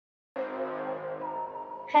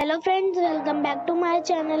Hello friends, welcome back to my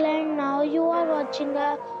channel and now you are watching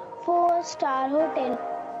a 4-star hotel.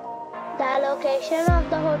 The location of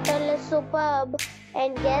the hotel is superb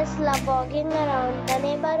and guests love walking around the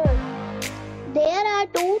neighborhood. There are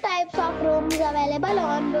two types of rooms available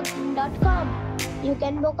on booking.com. You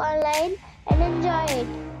can book online and enjoy it.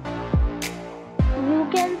 You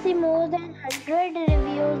can see more than 100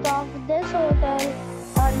 reviews of this hotel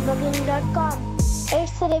on booking.com.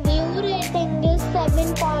 Its review rating is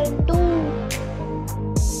 7.2,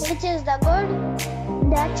 which is the good.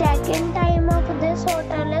 The check-in time of this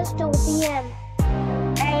hotel is 2 p.m.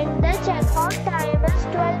 and the check-out time is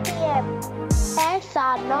 12 p.m. Pets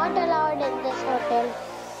are not allowed in this hotel.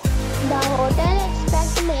 The hotel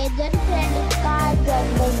expects major credit cards and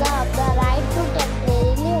reserves the right to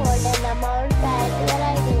temporarily hold an amount prior to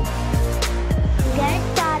arrival.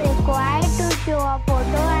 Guests are required to show a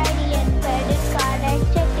photo ID and credit card at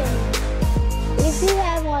check-in. If you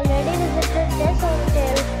have already visited this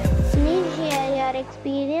hotel, please share your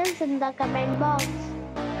experience in the comment box.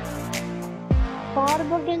 For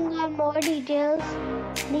booking or more details,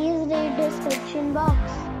 please read description box.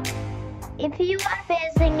 If you are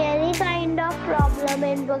facing any kind of problem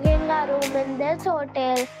in booking a room in this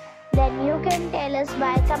hotel, then you can tell us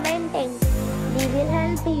by commenting. We will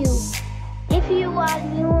help you. If you are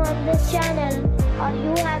new on this channel or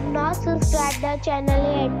you have not subscribed the channel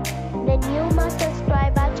yet, then you must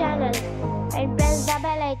subscribe our channel and press the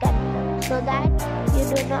bell icon so that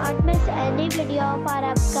you do not miss any video of our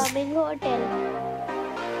upcoming hotel.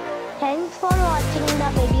 Thanks for watching the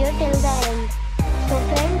video till the end. So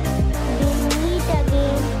friends,